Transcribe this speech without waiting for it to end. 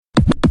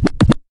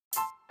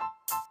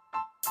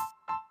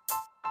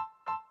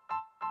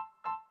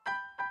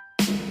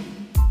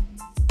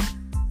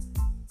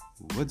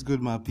What's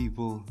good, my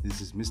people? This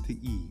is Mr.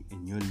 E,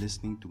 and you're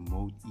listening to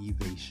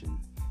Motivation.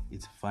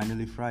 It's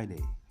finally Friday.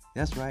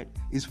 That's right,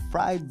 it's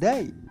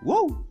Friday.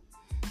 Woo!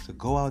 So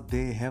go out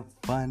there, have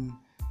fun,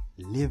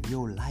 live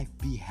your life,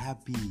 be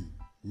happy.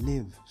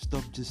 Live.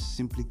 Stop just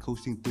simply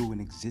coasting through and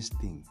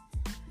existing.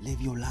 Live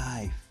your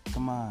life.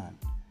 Come on.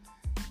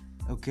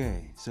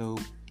 Okay, so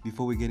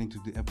before we get into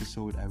the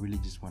episode, I really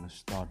just want to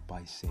start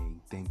by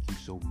saying thank you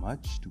so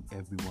much to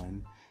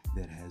everyone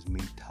that has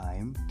made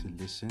time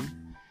to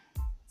listen.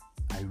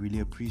 I really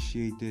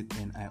appreciate it,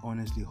 and I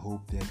honestly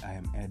hope that I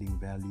am adding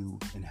value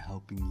and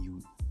helping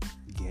you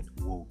get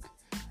woke.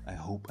 I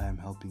hope I am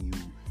helping you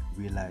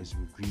realize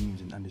your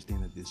dreams and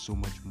understand that there's so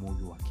much more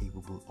you are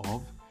capable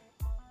of.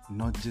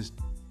 Not just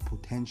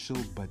potential,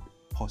 but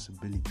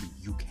possibility.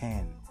 You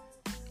can.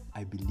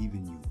 I believe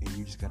in you, and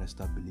you just gotta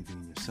start believing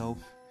in yourself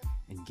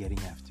and getting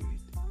after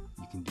it.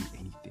 You can do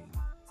anything.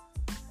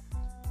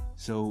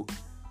 So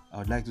I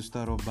would like to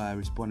start off by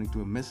responding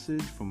to a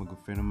message from a good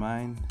friend of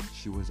mine.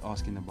 She was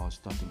asking about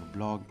starting a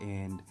blog,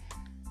 and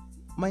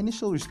my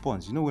initial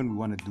response, when we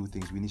want to do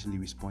things, we initially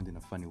respond in a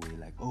funny way,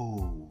 like,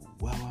 oh,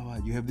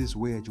 wow, you have this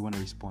way that you want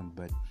to respond,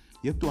 but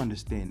you have to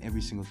understand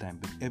every single time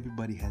that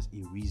everybody has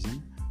a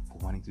reason for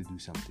wanting to do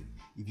something.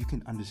 If you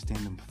can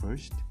understand them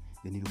first,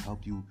 then it'll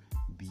help you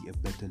be a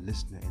better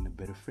listener and a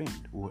better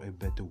friend, or a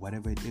better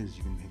whatever it is.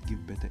 You can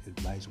give better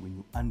advice when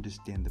you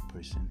understand the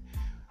person.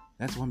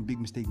 That's one big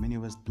mistake many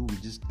of us do. We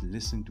just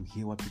listen to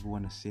hear what people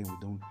want to say,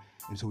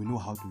 and so we know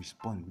how to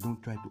respond. We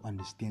don't try to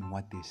understand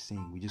what they're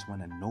saying. We just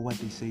want to know what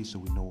they say so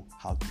we know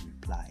how to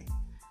reply.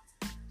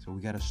 So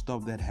we got to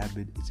stop that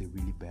habit. It's a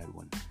really bad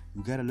one.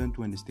 You got to learn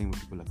to understand where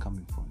people are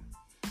coming from.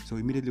 So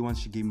immediately once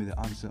she gave me the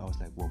answer, I was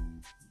like, whoa,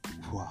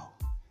 wow,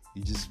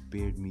 you just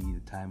spared me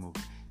the time of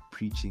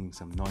preaching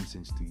some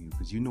nonsense to you,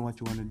 because you know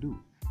what you want to do.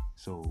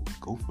 So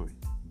go for it.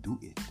 Do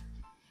it.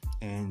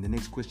 And the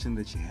next question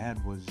that she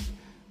had was,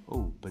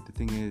 oh, but the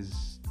thing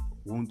is,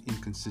 won't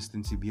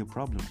inconsistency be a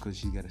problem? Because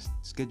she's got a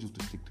schedule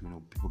to stick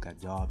to. People got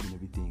jobs and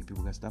everything.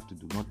 People got stuff to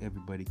do. Not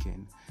everybody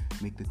can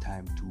make the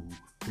time to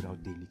put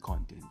out daily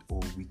content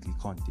or weekly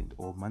content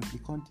or monthly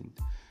content.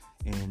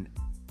 And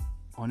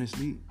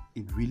honestly,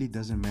 it really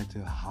doesn't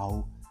matter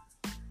how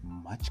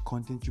much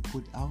content you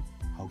put out,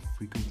 how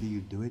frequently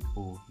you do it,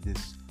 or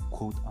this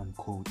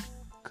quote-unquote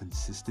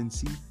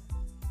consistency.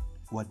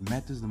 What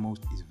matters the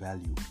most is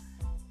value.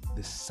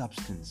 The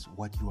substance,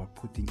 what you are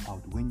putting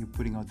out. When you're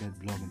putting out that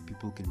blog and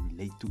people can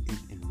relate to it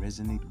and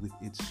resonate with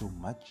it so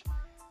much,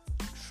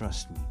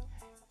 trust me,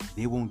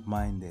 they won't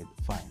mind that.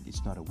 Fine,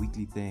 it's not a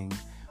weekly thing.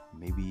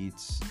 Maybe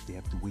they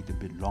have to wait a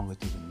bit longer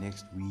till the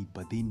next read,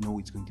 but they know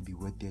it's going to be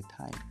worth their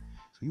time.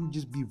 So you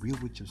just be real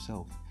with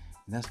yourself.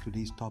 And that's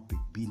today's topic.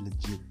 Be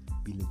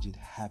legit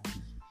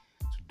happy.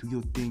 So do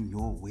your thing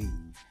your way.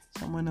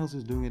 Someone else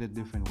is doing it a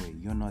different way.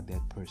 You're not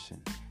that person.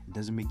 It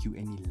doesn't make you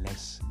any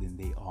less than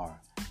they are.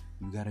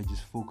 You gotta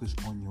just focus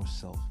on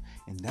yourself.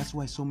 And that's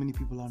why so many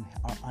people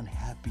are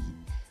unhappy.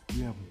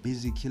 We are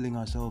busy killing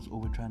ourselves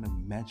over trying to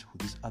match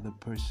with this other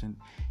person.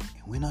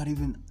 And we're not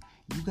even,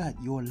 you got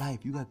your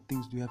life. You got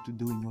things you have to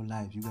do in your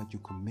life. You got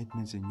your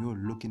commitments, and you're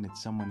looking at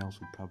someone else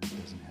who probably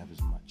doesn't have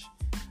as much.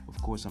 Of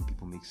course, some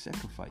people make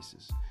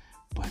sacrifices.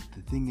 But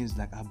the thing is,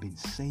 like I've been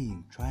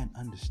saying, try and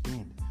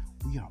understand.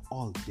 We are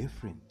all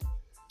different.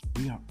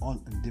 We are all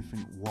in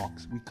different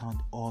walks. We can't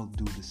all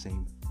do the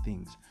same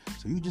things.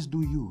 So you just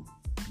do you.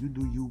 You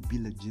do you, be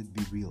legit,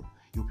 be real.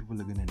 Your people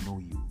are going to know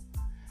you.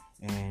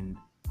 And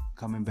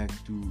coming back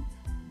to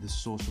the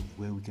source of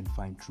where we can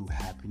find true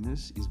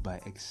happiness is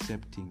by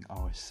accepting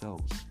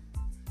ourselves.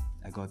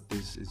 I got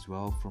this as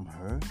well from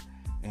her,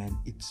 and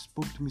it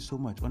spoke to me so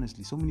much.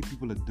 Honestly, so many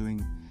people are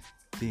doing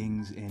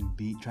things and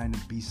trying to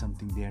be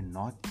something they're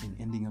not and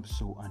ending up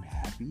so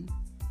unhappy.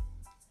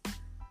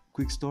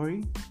 Quick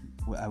story.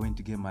 I went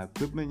to get my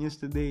equipment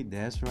yesterday.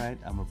 That's right.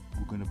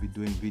 We're going to be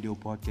doing video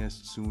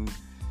podcasts soon.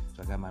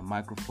 So I got my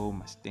microphone,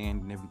 my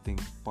stand and everything,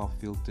 pop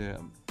filter.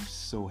 I'm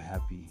so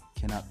happy.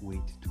 Cannot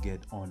wait to get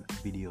on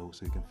video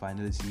so you can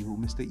finally see who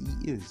Mr.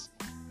 E is.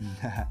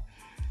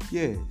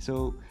 Yeah,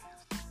 so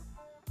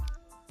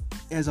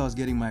as I was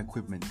getting my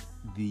equipment,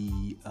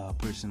 the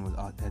person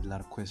had a lot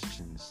of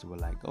questions. They were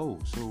like, oh,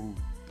 so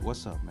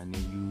what's up, man?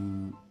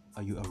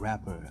 Are you a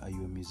rapper? Are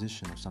you a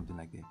musician or something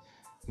like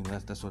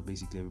that? That's what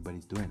basically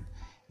everybody's doing.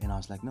 And I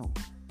was like, no,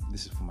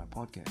 this is for my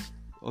podcast.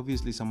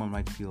 Obviously, someone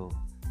might feel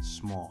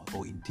small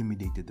or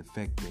intimidated the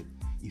fact that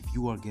if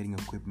you are getting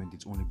equipment,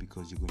 it's only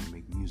because you're going to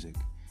make music.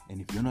 And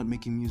if you're not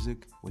making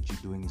music, what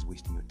you're doing is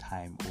wasting your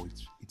time, or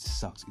it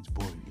sucks, it's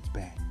boring, it's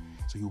bad.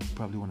 So you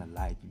probably want to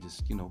lie to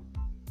just,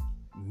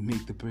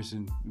 make the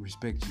person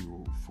respect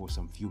you for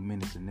some few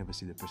minutes and never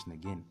see the person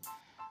again.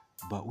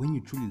 But when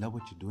you truly love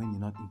what you're doing, you're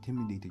not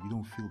intimidated, you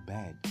don't feel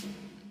bad.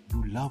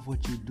 You love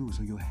what you do,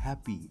 so you're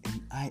happy.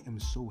 And I am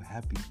so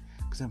happy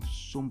because I'm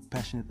so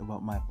passionate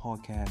about my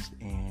podcast,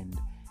 and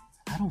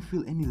I don't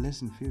feel any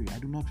less inferior. I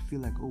do not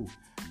feel like, oh,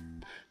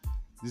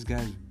 this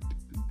guy's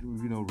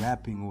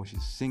rapping or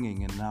she's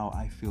singing, and now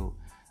I feel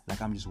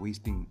like I'm just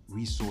wasting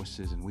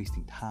resources and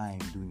wasting time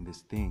doing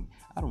this thing.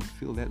 I don't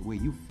feel that way.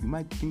 You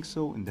might think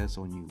so, and that's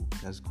on you.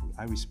 That's cool.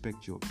 I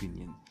respect your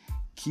opinion.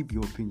 Keep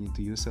your opinion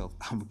to yourself.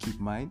 I'm gonna keep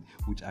mine,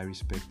 which I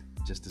respect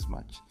just as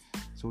much.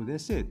 So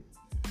that's it.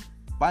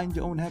 Find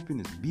your own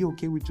happiness. Be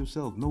okay with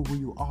yourself. Know who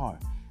you are.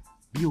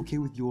 Be okay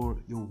with your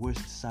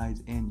worst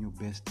sides and your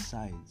best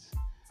sides.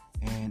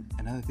 And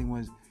another thing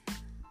was,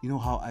 you know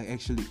how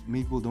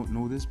many people don't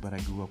know this, but I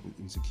grew up with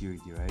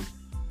insecurity, right?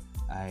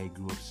 I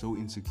grew up so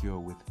insecure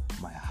with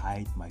my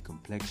height, my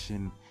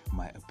complexion,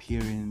 my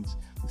appearance,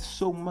 with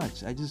so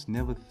much. I just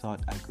never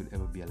thought I could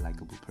ever be a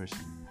likable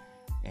person.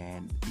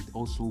 And it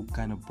also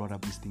kind of brought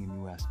up this thing in me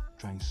where I was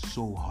trying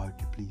so hard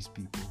to please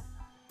people.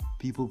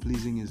 People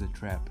pleasing is a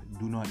trap.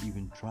 Do not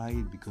even try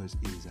it, because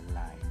it is a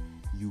lie.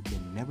 You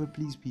can never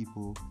please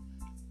people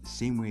the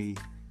same way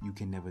you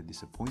can never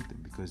disappoint them,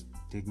 because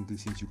technically,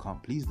 since you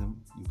can't please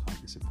them, you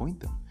can't disappoint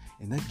them.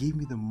 And that gave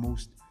me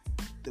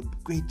the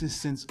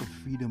greatest sense of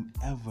freedom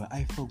ever.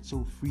 I felt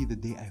so free the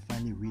day I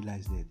finally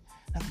realized that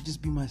I could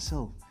just be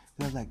myself.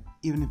 I was like,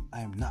 even if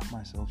I am not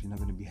myself, you're not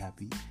going to be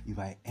happy. If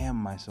I am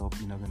myself,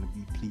 you're not going to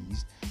be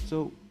pleased.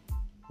 So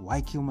why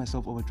kill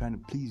myself over trying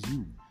to please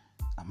you?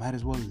 I might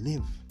as well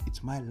live.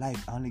 It's my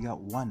life. I only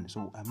got one,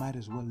 so I might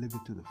as well live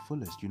it to the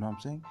fullest. You know what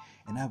I'm saying?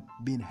 And I've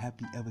been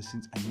happy ever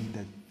since I made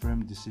that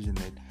firm decision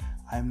that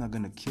I'm not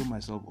going to kill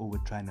myself over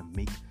trying to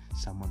make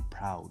someone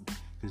proud,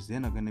 because they're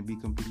not going to be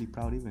completely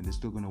proud even. They're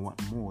still going to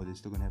want more. They're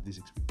still going to have these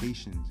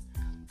expectations.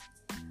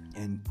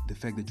 And the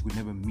fact that you would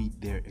never meet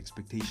their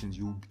expectations,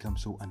 you will become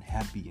so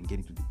unhappy and get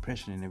into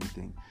depression and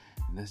everything.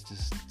 And that's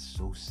just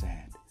so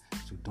sad.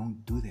 So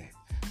don't do that.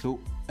 So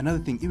another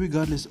thing,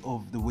 irregardless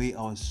of the way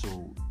I was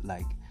so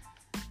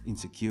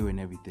insecure and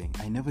everything,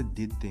 I never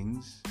did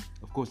things.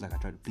 Of course, I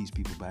tried to please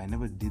people, but I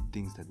never did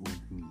things that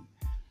weren't me.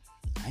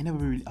 I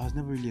was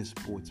never really a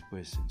sports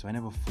person, so I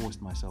never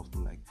forced myself to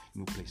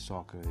play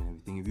soccer and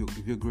everything.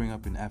 If you're growing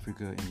up in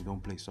Africa and you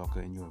don't play soccer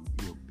and you're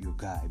a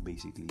guy,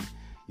 basically,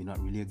 you're not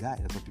really a guy.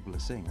 That's what people are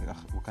saying.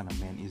 What kind of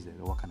man is that,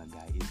 or what kind of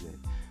guy is that?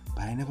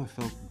 But I never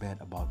felt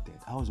bad about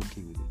that. I was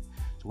okay with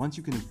it. So once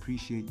you can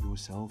appreciate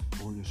yourself,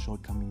 all your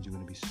shortcomings, you're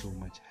gonna be so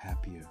much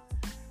happier.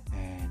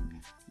 And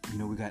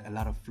we got a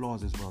lot of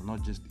flaws as well,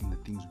 not just in the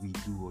things we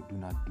do or do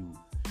not do,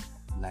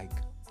 like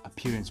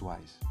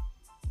appearance-wise.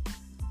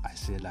 I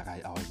said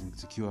I was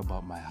insecure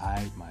about my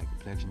height, my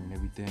complexion and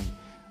everything.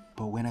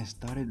 But when I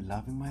started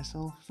loving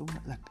myself,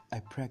 I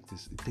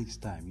practice. It takes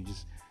time. You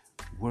just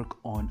work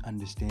on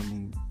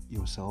understanding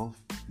yourself.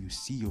 You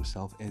see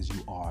yourself as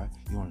you are.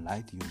 You don't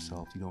lie to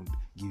yourself. You don't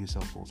give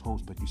yourself false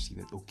hopes, but you see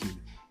that, okay,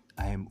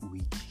 I am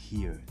weak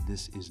here.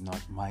 This is not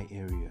my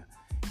area,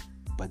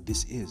 but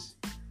this is.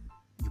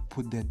 You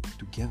put that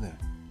together,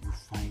 you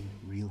find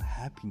real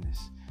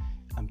happiness.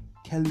 I'm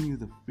telling you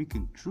the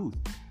freaking truth.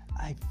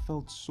 I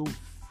felt so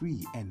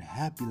free and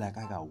happy, like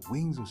I got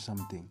wings or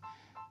something.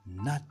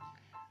 Not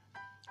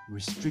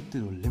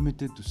restricted or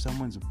limited to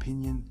someone's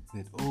opinion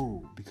that,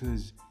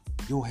 because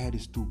your head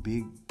is too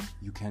big,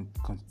 you can't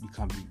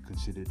be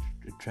considered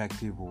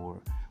attractive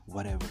or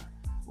whatever.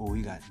 Or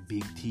you got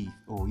big teeth,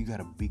 or you got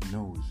a big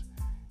nose.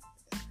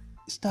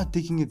 Start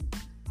taking it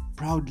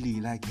proudly,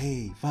 like,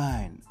 hey,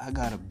 fine, I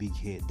got a big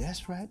head.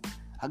 That's right,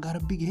 I got a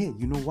big head.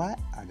 You know why?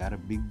 I got a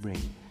big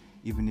brain.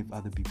 Even if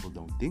other people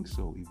don't think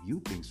so, if you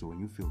think so and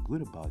you feel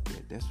good about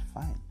that, that's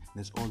fine.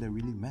 That's all that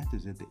really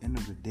matters. At the end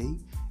of the day,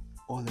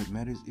 all that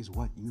matters is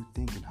what you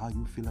think and how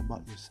you feel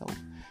about yourself.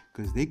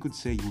 Because they could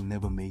say you'll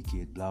never make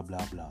it, blah,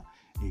 blah, blah.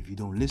 If you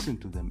don't listen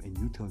to them and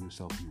you tell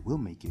yourself you will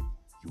make it,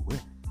 you will.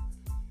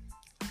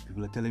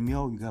 People are telling me,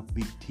 you got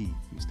big teeth,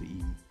 Mr.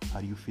 E. How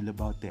do you feel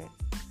about that?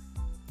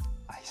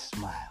 I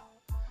smile.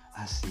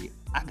 I say,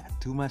 I got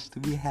too much to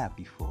be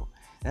happy for.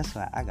 That's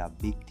why I got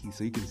big teeth,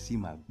 so you can see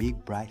my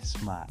big bright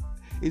smile.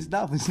 It's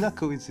not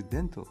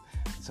coincidental.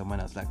 Someone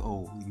else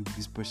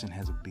this person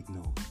has a big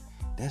nose.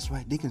 That's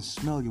right, they can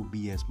smell your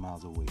BS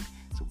miles away.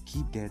 So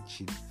keep that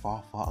shit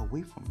far, far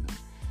away from them.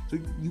 So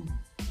you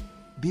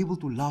be able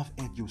to laugh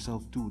at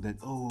yourself too, that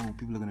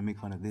people are gonna make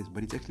fun of this,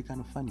 but it's actually kind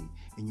of funny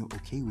and you're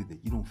okay with it.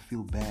 You don't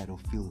feel bad or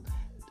feel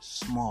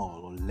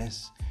small or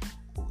less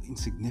or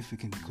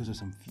insignificant because of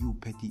some few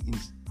petty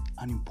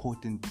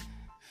unimportant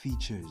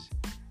features.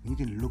 You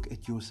can look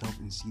at yourself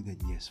and see that,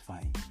 yes,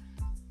 fine,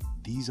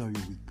 these are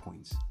your weak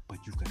points, but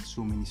you've got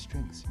so many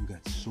strengths. You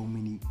got so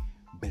many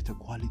better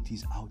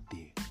qualities out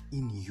there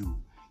in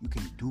you. You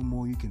can do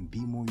more, you can be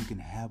more, you can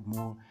have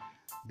more.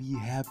 Be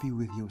happy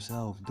with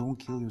yourself. Don't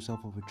kill yourself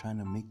over trying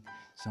to make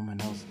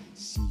someone else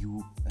see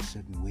you a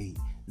certain way.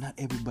 Not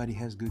everybody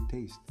has good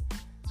taste.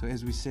 So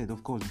as we said,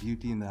 of course,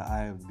 beauty in the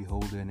eye of the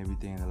beholder and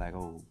everything, and they're like,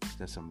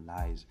 that's some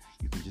lies.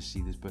 You can just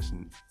see this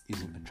person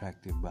isn't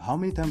attractive. But how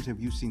many times have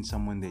you seen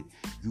someone that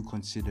you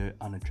consider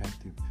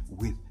unattractive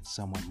with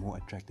someone more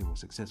attractive or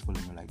successful,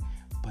 and you're like,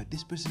 but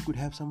this person could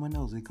have someone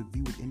else. They could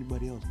be with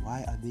anybody else.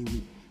 Why are they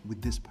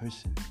with this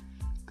person?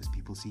 Because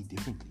people see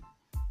differently.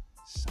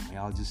 Some of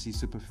y'all just see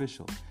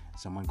superficial.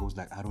 Someone goes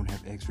like, I don't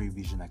have X-ray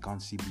vision. I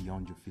can't see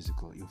beyond your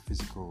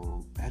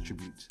physical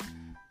attributes.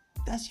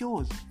 That's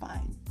yours.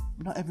 Fine.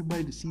 Not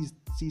everybody sees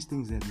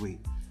things that way.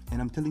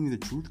 And I'm telling you the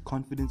truth,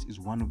 confidence is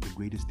one of the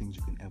greatest things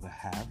you can ever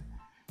have.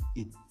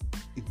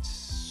 It's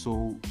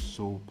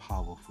so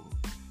powerful.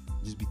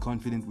 Just be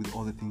confident with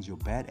all the things you're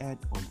bad at,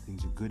 all the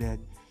things you're good at.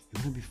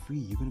 You're gonna be free,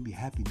 you're gonna be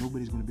happy.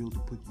 Nobody's gonna be able to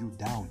put you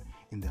down.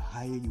 And the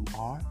higher you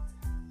are,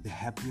 the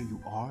happier you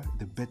are,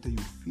 the better you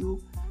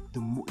feel,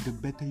 the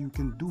better you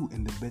can do,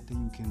 and the better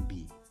you can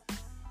be.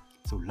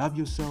 So love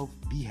yourself,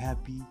 be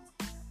happy,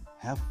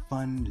 have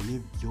fun,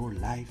 live your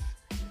life.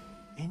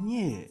 And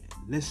yeah,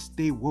 let's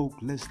stay woke,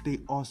 let's stay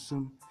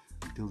awesome.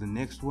 Till the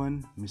next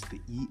one, Mr.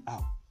 E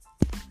out.